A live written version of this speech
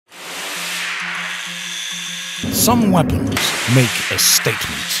Some weapons make a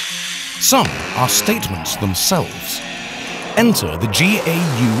statement. Some are statements themselves. Enter the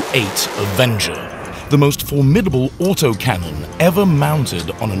GAU-8 Avenger, the most formidable autocannon ever mounted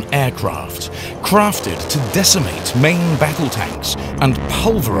on an aircraft, crafted to decimate main battle tanks and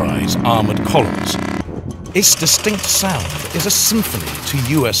pulverize armored columns. Its distinct sound is a symphony to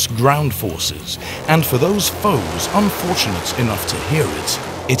US ground forces, and for those foes unfortunate enough to hear it,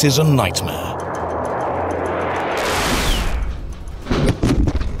 it is a nightmare.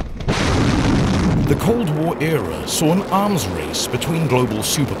 The Cold War era saw an arms race between global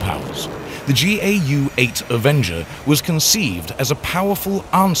superpowers. The GAU-8 Avenger was conceived as a powerful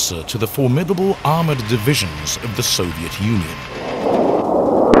answer to the formidable armored divisions of the Soviet Union.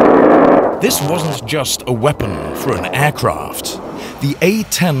 This wasn't just a weapon for an aircraft. The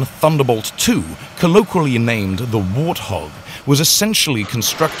A-10 Thunderbolt II, colloquially named the Warthog, was essentially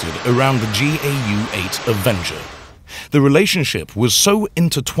constructed around the GAU-8 Avenger. The relationship was so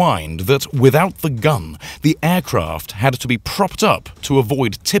intertwined that without the gun, the aircraft had to be propped up to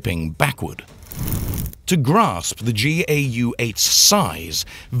avoid tipping backward. To grasp the GAU-8's size,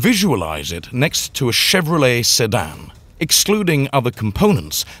 visualize it next to a Chevrolet sedan. Excluding other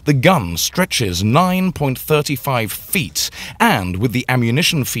components, the gun stretches 9.35 feet and, with the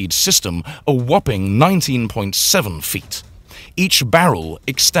ammunition feed system, a whopping 19.7 feet. Each barrel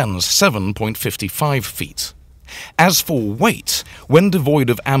extends 7.55 feet. As for weight, when devoid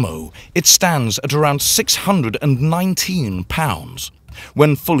of ammo, it stands at around 619 pounds.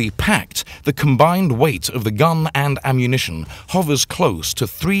 When fully packed, the combined weight of the gun and ammunition hovers close to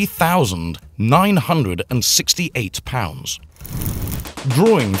 3,968 pounds.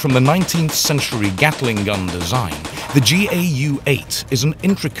 Drawing from the 19th century Gatling gun design, the GAU-8 is an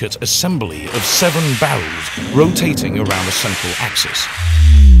intricate assembly of 7 barrels rotating around a central axis.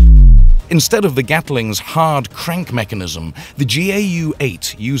 Instead of the Gatling's hard crank mechanism, the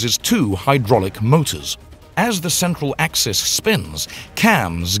GAU-8 uses 2 hydraulic motors. As the central axis spins,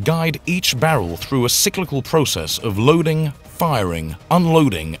 cams guide each barrel through a cyclical process of loading, firing,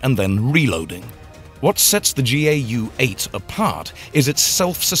 unloading, and then reloading. What sets the GAU-8 apart is its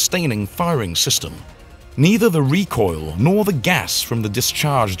self-sustaining firing system. Neither the recoil nor the gas from the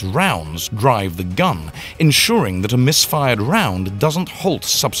discharged rounds drive the gun, ensuring that a misfired round doesn't halt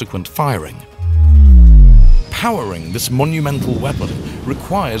subsequent firing. Powering this monumental weapon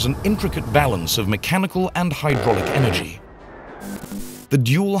requires an intricate balance of mechanical and hydraulic energy. The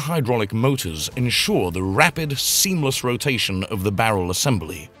dual hydraulic motors ensure the rapid, seamless rotation of the barrel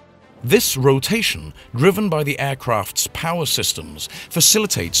assembly. This rotation, driven by the aircraft's power systems,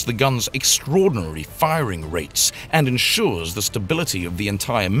 facilitates the gun's extraordinary firing rates and ensures the stability of the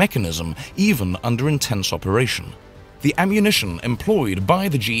entire mechanism even under intense operation. The ammunition employed by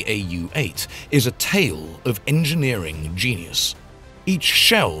the GAU-8 is a tale of engineering genius. Each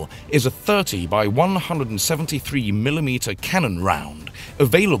shell is a 30 by 173 mm cannon round,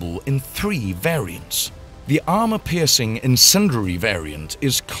 available in 3 variants. The armor-piercing incendiary variant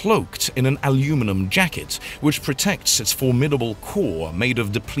is cloaked in an aluminum jacket, which protects its formidable core made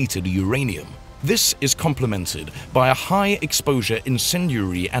of depleted uranium. This is complemented by a high-exposure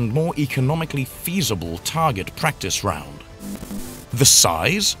incendiary and more economically feasible target practice round. The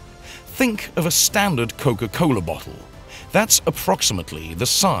size? Think of a standard Coca-Cola bottle. That's approximately the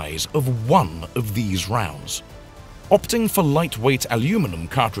size of one of these rounds. Opting for lightweight aluminum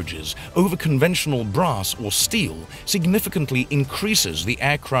cartridges over conventional brass or steel significantly increases the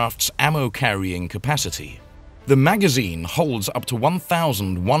aircraft's ammo-carrying capacity. The magazine holds up to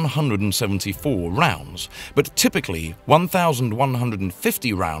 1,174 rounds, but typically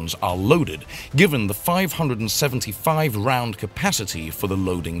 1,150 rounds are loaded, given the 575-round capacity for the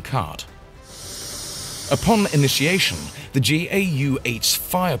loading cart. Upon initiation, the GAU-8's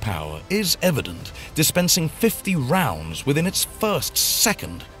firepower is evident, dispensing 50 rounds within its first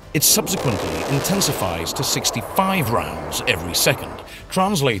second. It subsequently intensifies to 65 rounds every second,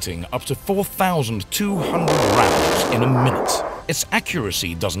 translating up to 4,200 rounds in a minute. Its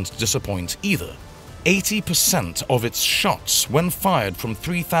accuracy doesn't disappoint either. 80% of its shots, when fired from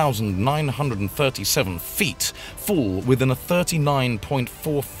 3,937 feet, fall within a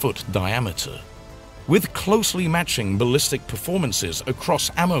 39.4-foot diameter. With closely matching ballistic performances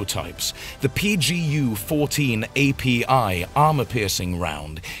across ammo types, the PGU-14 API armor-piercing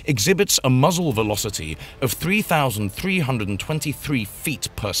round exhibits a muzzle velocity of 3,323 feet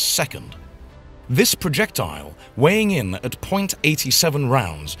per second. This projectile, weighing in at .87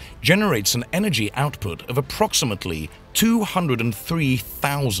 rounds, generates an energy output of approximately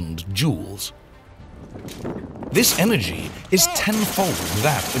 203,000 joules. This energy is tenfold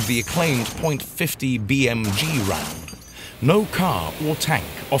that of the acclaimed .50 BMG round. No car or tank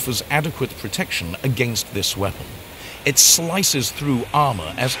offers adequate protection against this weapon. It slices through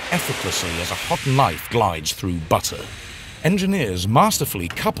armor as effortlessly as a hot knife glides through butter. Engineers masterfully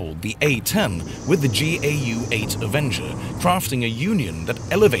coupled the A-10 with the GAU-8 Avenger, crafting a union that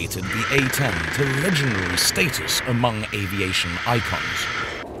elevated the A-10 to legendary status among aviation icons.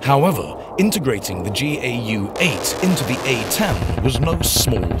 However, integrating the GAU-8 into the A-10 was no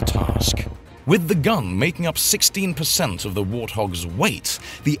small task. With the gun making up 16% of the Warthog's weight,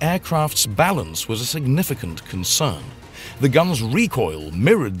 the aircraft's balance was a significant concern. The gun's recoil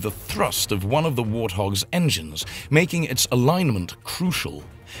mirrored the thrust of one of the Warthog's engines, making its alignment crucial.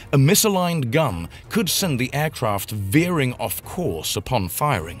 A misaligned gun could send the aircraft veering off course upon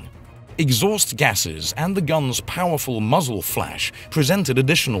firing. Exhaust gases and the gun's powerful muzzle flash presented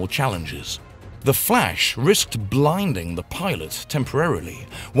additional challenges. The flash risked blinding the pilot temporarily,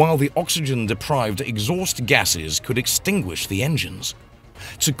 while the oxygen-deprived exhaust gases could extinguish the engines.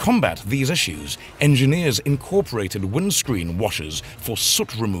 To combat these issues, engineers incorporated windscreen washers for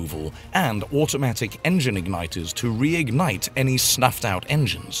soot removal and automatic engine igniters to reignite any snuffed-out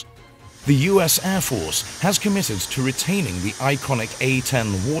engines. The US Air Force has committed to retaining the iconic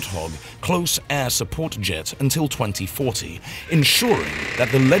A-10 Warthog close air support jet until 2040, ensuring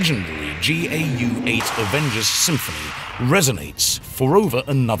that the legendary GAU-8 Avengers Symphony resonates for over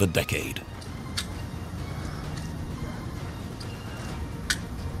another decade.